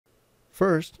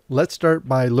First, let's start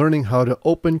by learning how to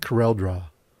open CorelDraw.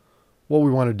 What we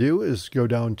want to do is go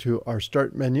down to our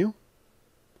Start menu,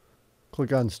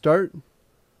 click on Start,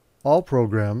 All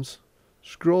Programs,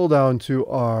 scroll down to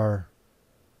our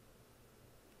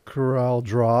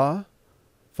CorelDraw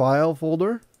File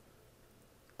folder,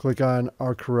 click on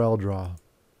our CorelDraw.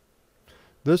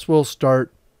 This will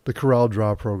start the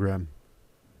CorelDraw program.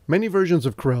 Many versions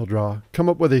of CorelDraw come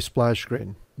up with a splash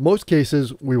screen. Most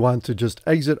cases, we want to just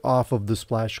exit off of the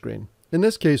splash screen. In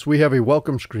this case, we have a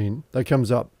welcome screen that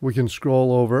comes up. We can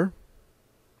scroll over,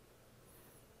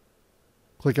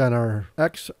 click on our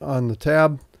X on the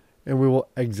tab, and we will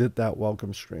exit that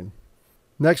welcome screen.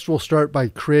 Next, we'll start by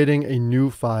creating a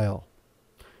new file.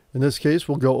 In this case,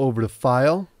 we'll go over to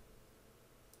File,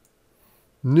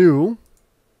 New,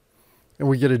 and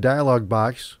we get a dialog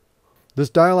box. This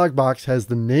dialog box has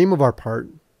the name of our part.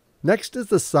 Next is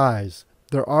the size.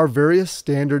 There are various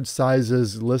standard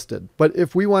sizes listed, but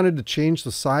if we wanted to change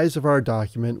the size of our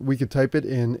document, we could type it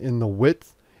in the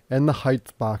width and the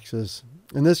height boxes.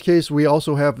 In this case, we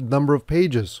also have number of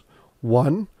pages,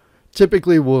 1.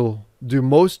 Typically, we'll do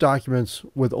most documents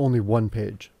with only 1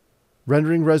 page.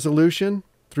 Rendering resolution,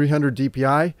 300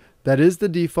 dpi. That is the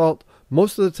default.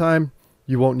 Most of the time,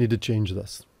 you won't need to change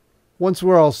this. Once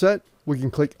we're all set, we can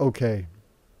click OK.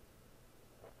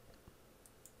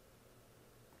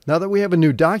 Now that we have a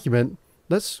new document,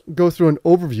 let's go through an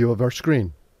overview of our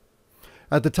screen.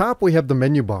 At the top, we have the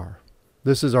menu bar.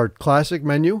 This is our classic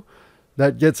menu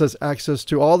that gets us access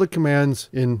to all the commands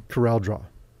in CorelDraw.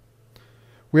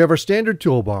 We have our standard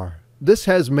toolbar. This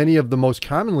has many of the most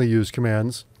commonly used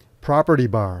commands. Property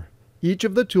bar. Each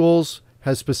of the tools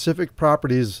has specific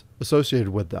properties associated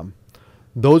with them.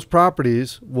 Those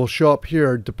properties will show up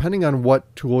here depending on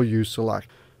what tool you select.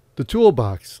 The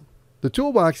toolbox. The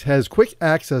toolbox has quick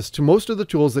access to most of the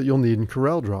tools that you'll need in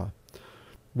CorelDraw.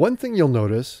 One thing you'll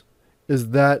notice is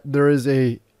that there is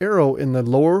an arrow in the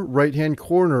lower right-hand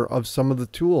corner of some of the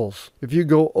tools. If you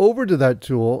go over to that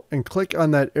tool and click on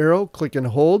that arrow, click and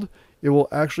hold, it will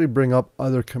actually bring up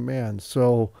other commands.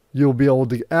 So you'll be able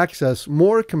to access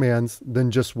more commands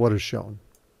than just what is shown.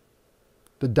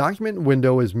 The document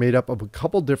window is made up of a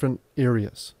couple different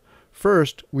areas.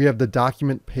 First, we have the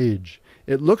document page.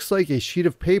 It looks like a sheet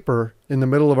of paper in the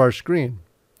middle of our screen.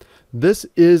 This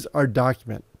is our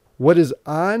document. What is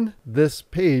on this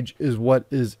page is what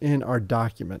is in our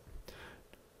document.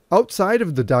 Outside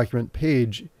of the document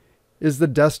page is the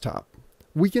desktop.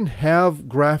 We can have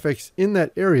graphics in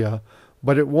that area,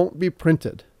 but it won't be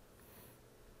printed.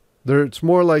 It's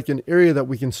more like an area that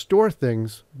we can store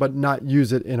things, but not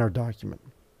use it in our document.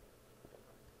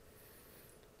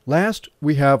 Last,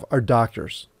 we have our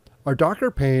doctors. Our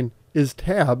Docker pane is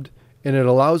tabbed, and it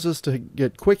allows us to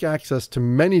get quick access to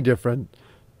many different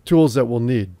tools that we'll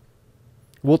need.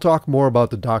 We'll talk more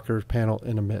about the Docker panel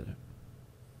in a minute.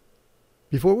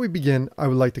 Before we begin, I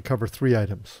would like to cover 3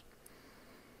 items.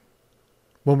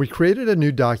 When we created a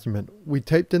new document, we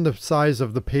typed in the size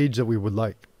of the page that we would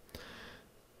like.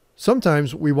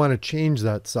 Sometimes we want to change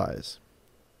that size.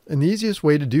 And the easiest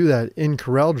way to do that in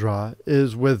CorelDraw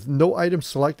is with no item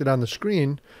selected on the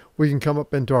screen, we can come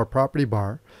up into our property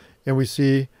bar and we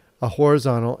see a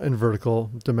horizontal and vertical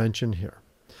dimension here.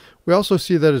 We also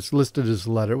see that it's listed as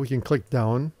letter. We can click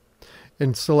down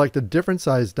and select a different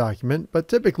size document, but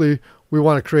typically we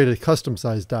want to create a custom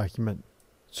size document.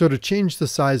 So to change the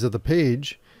size of the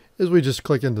page is we just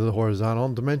click into the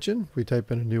horizontal dimension, we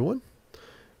type in a new one,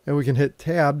 and we can hit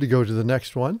tab to go to the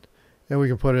next one, and we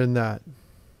can put it in that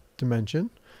dimension,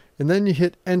 and then you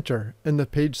hit enter and the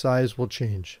page size will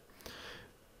change.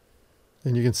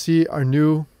 And you can see our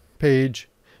new page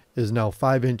is now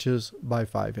 5 inches by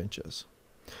 5 inches.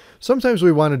 Sometimes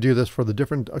we want to do this for the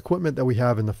different equipment that we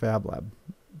have in the FabLab.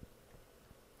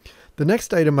 The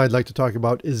next item I'd like to talk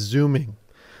about is zooming.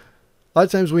 A lot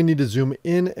of times we need to zoom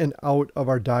in and out of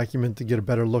our document to get a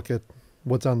better look at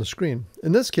what's on the screen.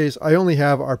 In this case, I only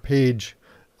have our page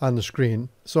on the screen,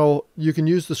 so you can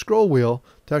use the scroll wheel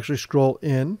to actually scroll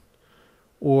in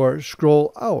or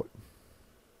scroll out.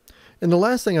 And the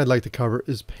last thing I'd like to cover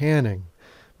is panning.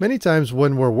 Many times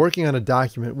when we're working on a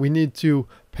document, we need to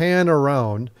pan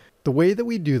around. The way that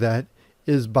we do that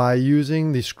is by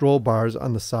using the scroll bars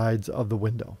on the sides of the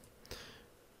window.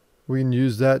 We can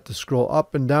use that to scroll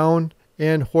up and down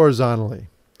and horizontally.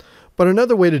 But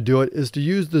another way to do it is to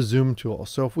use the zoom tool.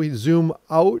 So if we zoom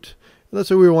out, let's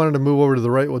say we wanted to move over to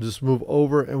the right, we'll just move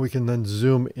over and we can then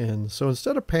zoom in. So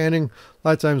instead of panning, a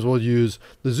lot of times we'll use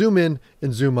the zoom in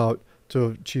and zoom out to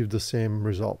achieve the same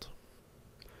result.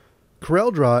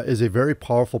 CorelDraw is a very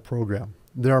powerful program.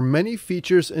 There are many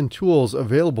features and tools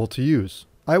available to use.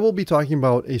 I will be talking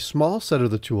about a small set of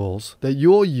the tools that you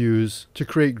will use to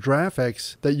create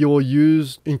graphics that you will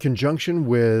use in conjunction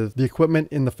with the equipment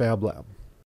in the FabLab.